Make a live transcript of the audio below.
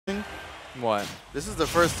What? This is the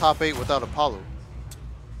first top 8 without Apollo.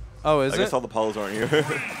 Oh, is I it? guess all the Apollos aren't here.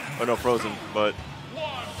 Oh no, Frozen, but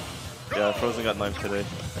yeah, Frozen got knifed today.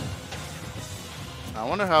 I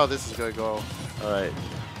wonder how this is gonna go. All right,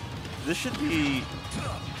 this should be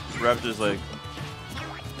Raptor's like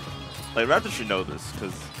Raptor should know this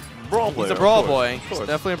because brawl player. He's a brawl of boy. course, of He's course.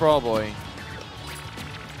 definitely a brawl boy.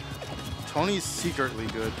 Tony's secretly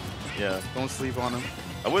good. Yeah, Don't sleep on him.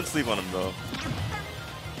 I wouldn't sleep on him though.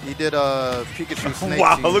 He did Pikachu Snake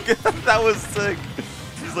Wow, team. look at that. That was sick.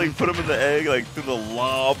 Just like put him in the egg, like through the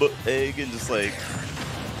lob egg, and just like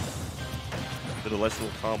did a nice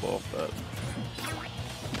little combo off that.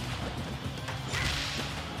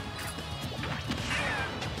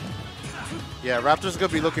 Yeah, Raptor's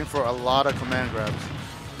gonna be looking for a lot of command grabs.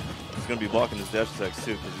 He's gonna be blocking his dash attacks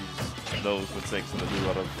too because he knows what Snake's gonna do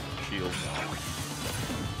out of shield.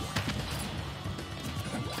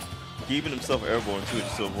 Keeping himself airborne too,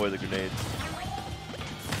 just to avoid the grenades.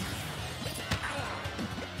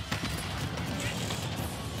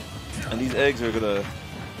 And these eggs are gonna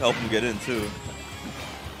help him get in too.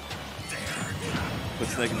 Put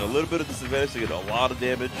Snake in a little bit of disadvantage to get a lot of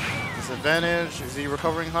damage. Disadvantage. Is he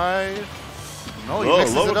recovering high? No, he Oh,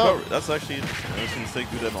 mixes low it up. recovery. That's actually, I've never seen Snake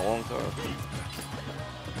do that in a long time.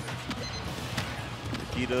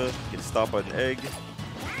 Nikita gets stopped by an egg.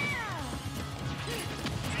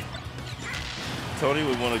 Tony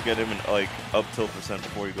would want to get him in like up tilt %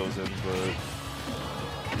 before he goes in, but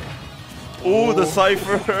ooh, the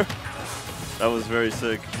Cypher! That was very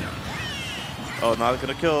sick. Oh, not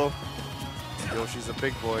gonna kill. Yoshi's a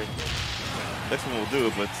big boy. Next one will do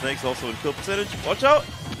it, but Snake's also in kill percentage. Watch out!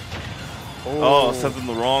 Oh, sent him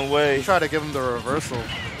the wrong He way. tried to give him the reversal.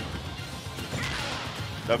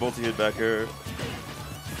 That multi-hit back air.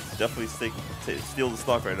 Definitely steal the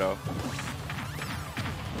stock right now.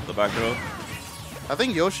 The back throw. I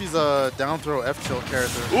think Yoshi's a down throw F tilt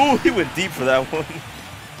character. Ooh, he went deep for that one.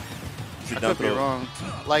 I could be wrong.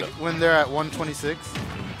 Like when they're at 126,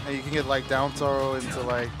 and you can get like down throw into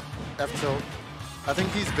like F tilt. I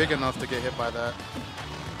think he's big enough to get hit by that.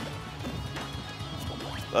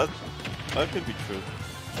 That could be true.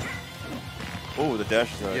 Oh, the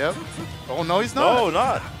dash is right. Yep. Oh no, he's not. No,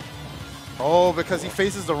 not. Oh, because he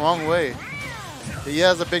faces the wrong way. He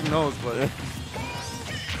has a big nose, but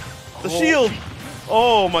The shield.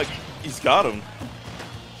 Oh my, he's got him.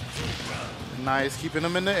 nice, keeping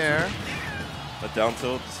him in the air. A down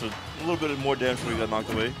tilt, just a little bit more damage before he got knocked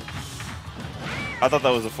away. I thought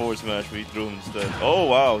that was a forward smash, but he threw him instead. Oh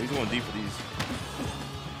wow, he's going deep for these.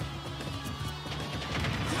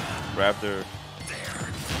 Raptor.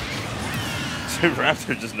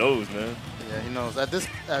 Raptor just knows, man. Yeah, he knows. At this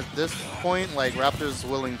point, like Raptor's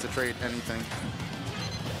willing to trade anything.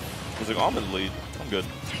 He's like, I'm in the lead. I'm good.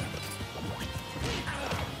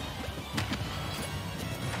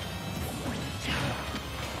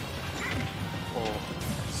 Oh,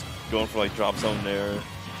 Just going for like drop zone there.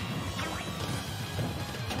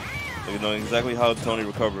 Like, you know exactly how Tony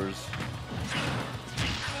recovers.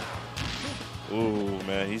 Ooh,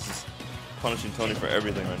 man, he's just punishing Tony for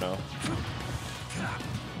everything right now.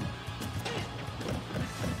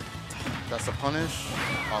 that's a punish.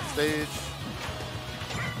 Off stage.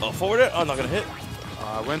 Oh, forward it? Oh, not gonna hit.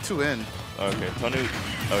 Went 2 in. Okay, Tony.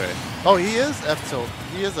 Okay. Oh, he is F tilt.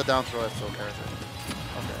 He is a down throw F tilt character.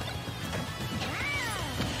 Okay.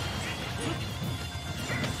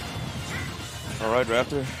 All right,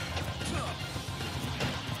 Raptor.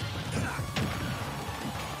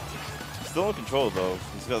 Still in control though.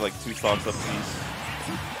 He's got like 2 stocks up piece.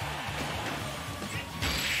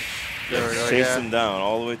 There we go, Chase yeah. him down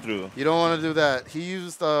all the way through. You don't want to do that. He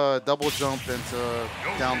used double jump into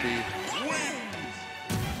down B.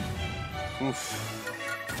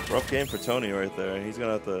 Oof. Rough game for Tony right there. He's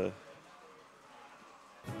gonna have to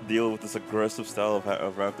deal with this aggressive style of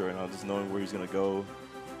Raptor right now, just knowing where he's gonna go.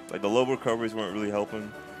 Like the low recoveries weren't really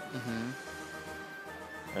helping.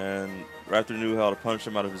 And Raptor knew how to punch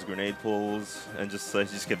him out of his grenade pulls and just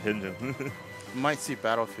kept hitting him. Might see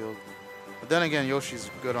Battlefield. But then again, Yoshi's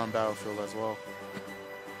good on Battlefield as well.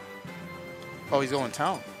 Oh, he's going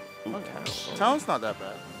Town. Ooh, Okay. Town's not that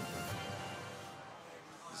bad.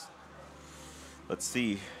 Let's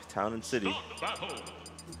see. Town and City.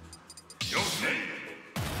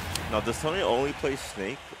 Now, does Tony only play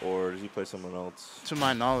Snake, or does he play someone else? To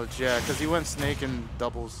my knowledge, yeah, because he went Snake in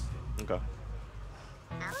doubles. Okay.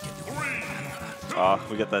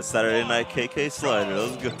 We got that Saturday night KK slider.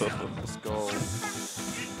 Let's go. Let's go.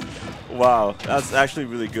 Wow, that's actually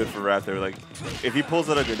really good for Raptor. Like, if he pulls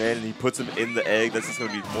out a grenade and he puts him in the egg, that's just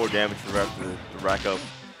going to be more damage for Raptor to rack up.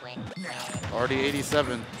 Already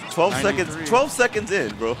 87. 12 seconds. 93. 12 seconds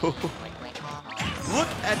in, bro. Look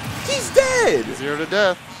at, he's dead. 0 to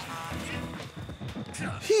death.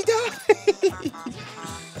 He died.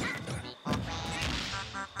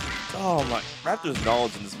 Oh my! Raptor's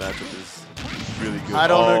knowledge in this matchup is really good. I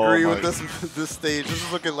don't agree with this stage. This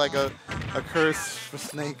is looking like a curse for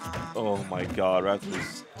Snake. Oh my God!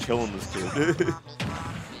 Raptor's killing this kid.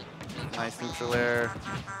 Nice neutral air.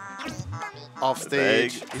 Off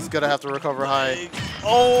stage. He's gonna have to recover high.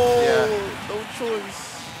 Oh! Yeah. No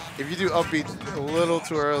choice. If you do upbeat a little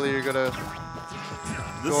too early, you're gonna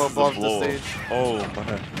go above the stage. Oh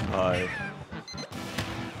my God.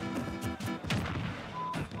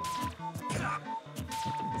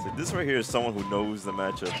 So this right here is someone who knows the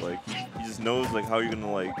matchup. Like he just knows like how you're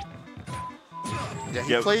gonna like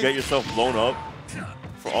get yourself blown up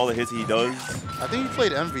for all the hits he does. I think he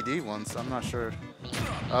played MVD once. I'm not sure.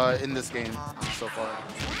 In this game so far.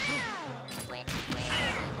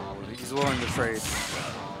 He's willing to trade.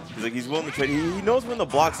 He's willing to trade. He knows when to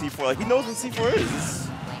block C4. Like he knows when C4 is.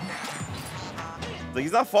 Like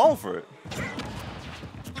he's not falling for it.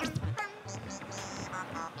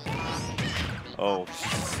 Oh,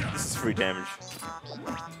 this is free damage.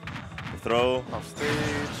 Throw. Off stage.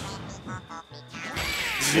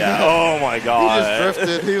 Yeah. Oh my God. He just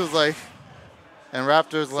drifted. He was like, and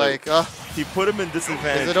Raptor's like, he put him in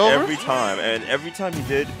disadvantage every time, and every time he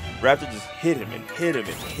did, Raptor just hit him and hit him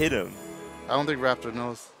and hit him. I don't think Raptor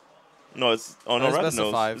knows. No, it's Raptor best knows.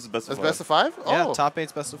 of 5. It's best of 5. It's best of 5? Oh. Yeah, top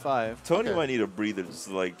 8's best of 5. Tony might need a breather just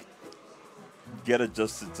to like get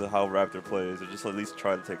adjusted to how Raptor plays, or just at least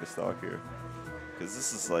try to take a stock here, because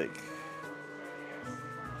this is like.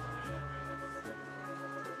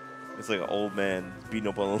 It's like an old man beating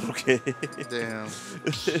up on a little kid. Damn.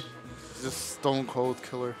 Just stone cold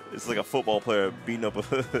killer. It's like a football player beating up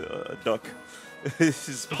a duck. He's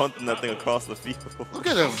just punting that thing across the field. Look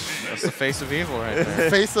at him. That's the face of evil right there.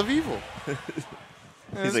 Face of evil.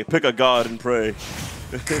 He's like, pick a god and pray.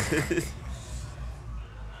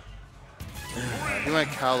 He went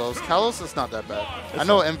Kalos. Kalos is not that bad. I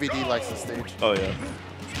know MVD likes this stage. Oh, yeah.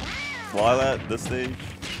 While at this stage.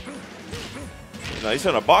 No, he's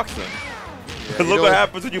trying to box him. Yeah, look what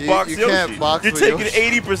happens when you box Yoshi. Can't box You're taking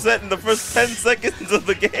 80% in the first 10 seconds of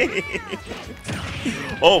the game.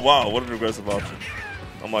 Oh, wow. What an aggressive option.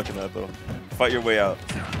 I'm liking that, though. Fight your way out.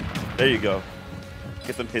 There you go.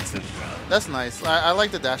 Get them hits in. That's nice. I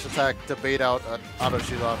like the dash attack to bait out an auto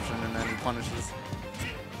shield option, and then he punishes.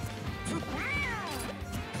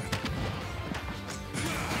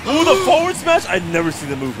 Ooh, the forward smash? I'd never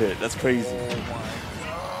seen the move hit. That's crazy.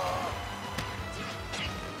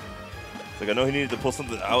 Like I know he needed to pull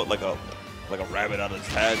something out like a rabbit out of his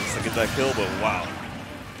hat just to get that kill, but wow.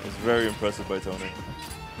 It was very impressive by Tony.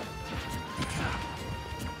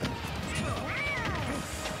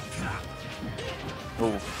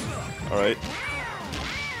 Oh, alright.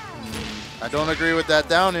 I don't agree with that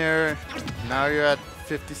down air. Now you're at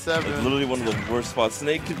 57. Like literally one of the worst spots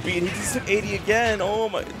Snake could be, and he just took 80 again. Oh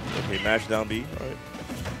my. Okay, mash down B. Alright.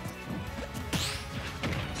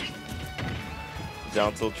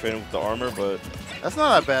 Down tilt training with the armor, but that's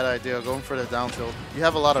not a bad idea going for the down tilt. You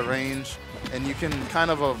have a lot of range, and you can kind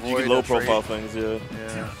of avoid. You can low profile things, yeah.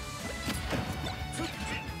 Yeah.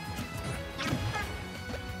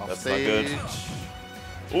 That's not good.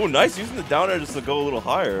 Oh, nice using the down air just to go a little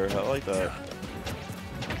higher. I like that.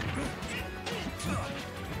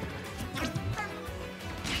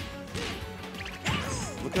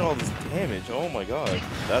 Look at all this damage. Oh my God,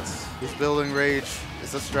 that's. He's building rage.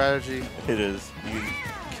 It's a strategy. It is. You can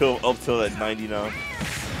kill up till at 90 now.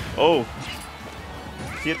 Oh.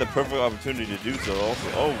 He had the perfect opportunity to do so also.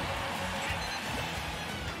 Oh.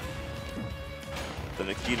 The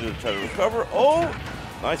Nikita to try to recover. Oh.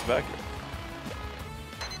 Nice back here.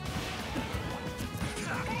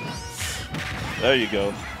 There you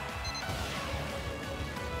go.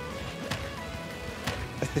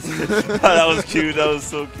 That was cute. That was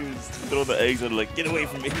so cute. Just throw the eggs and like, get away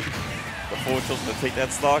from me. The forward tilt's gonna take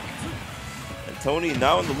that stock. And Tony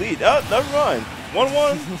now in the lead. Oh, never mind.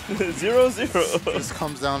 1-1, 0-0. Just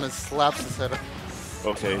comes down and slaps his head up.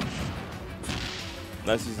 Okay.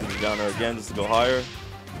 Nice using the down there again just to go higher.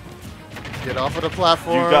 Get off of the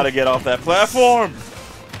platform. You gotta get off that platform.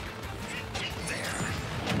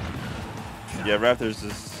 Yeah, Raptor's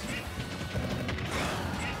just.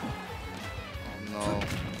 Oh no.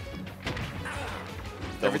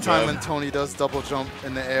 Every time when Tony does double jump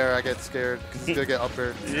in the air, I get scared because he's gonna get up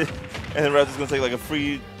air. Yeah. And then Raptor's gonna take like a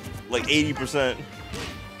free, like 80%.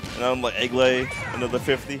 And I'm like egg lay, another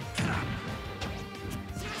 50.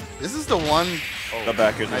 This is the one. Oh, the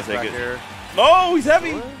back air's nice gonna take back it. air. No, he's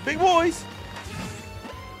heavy. What? Big boys.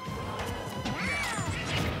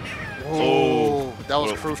 Oh. That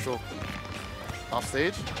was crucial. Off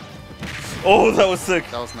stage? Oh, that was sick.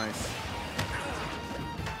 That was nice.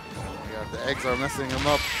 Yeah, the eggs are messing him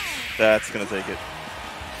up. That's going to take it.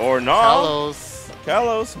 Or not.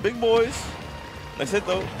 Kalos, big boys. Nice hit,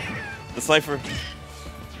 though. The Cypher.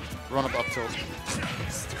 Run up tilt.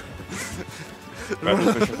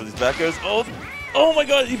 Raptor fishing for these back airs. Oh my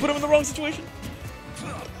god, he put him in the wrong situation.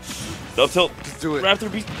 The up tilt. Just do it. Raptor,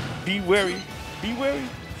 be wary. Be wary.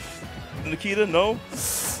 Nikita, no.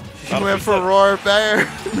 He went for roar bear.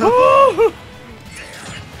 No.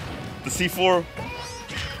 The C4.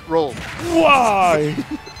 Roll. Why?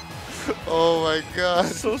 Oh my god.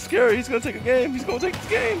 That's so scary. He's going to take a game. He's going to take this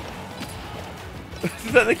game.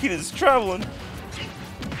 That Nikita's traveling.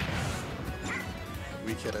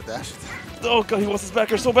 Weak hit a dash. Oh god, he wants his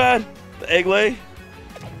back air so bad. The egg lay.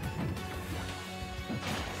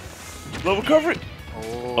 Low recovery.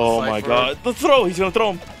 Oh my god. The throw. He's going to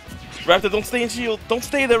throw him. Raptor, don't stay in shield. Don't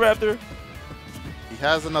stay there, Raptor. He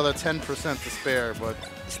has another 10% to spare, but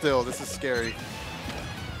still, this is scary.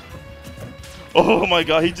 Oh my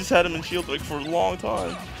god, he just had him in shield like for a long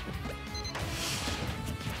time.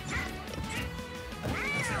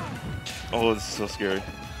 Oh, this is so scary.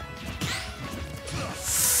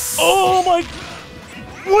 Oh my...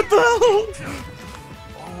 What the hell?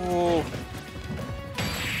 Oh.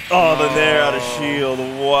 Oh, the nair out of shield.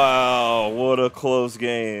 Wow, what a close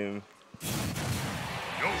game.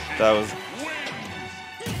 That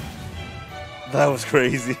was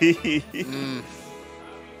crazy.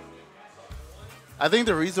 I think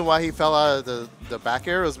the reason why he fell out of the back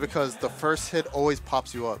air was because the first hit always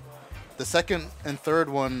pops you up. The second and third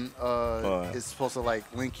one is supposed to like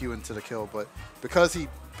link you into the kill, but because he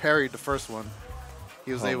parried the first one,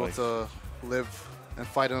 he was able to live and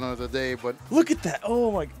fight another day. But look at that!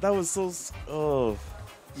 Oh my, that was so. Oh.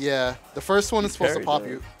 Yeah, the first one is supposed to pop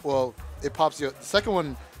you. Well, it pops you. The second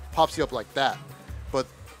one pops you up like that, but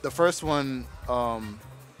the first one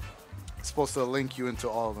is supposed to link you into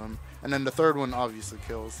all of them, and then the third one obviously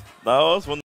kills. That was one.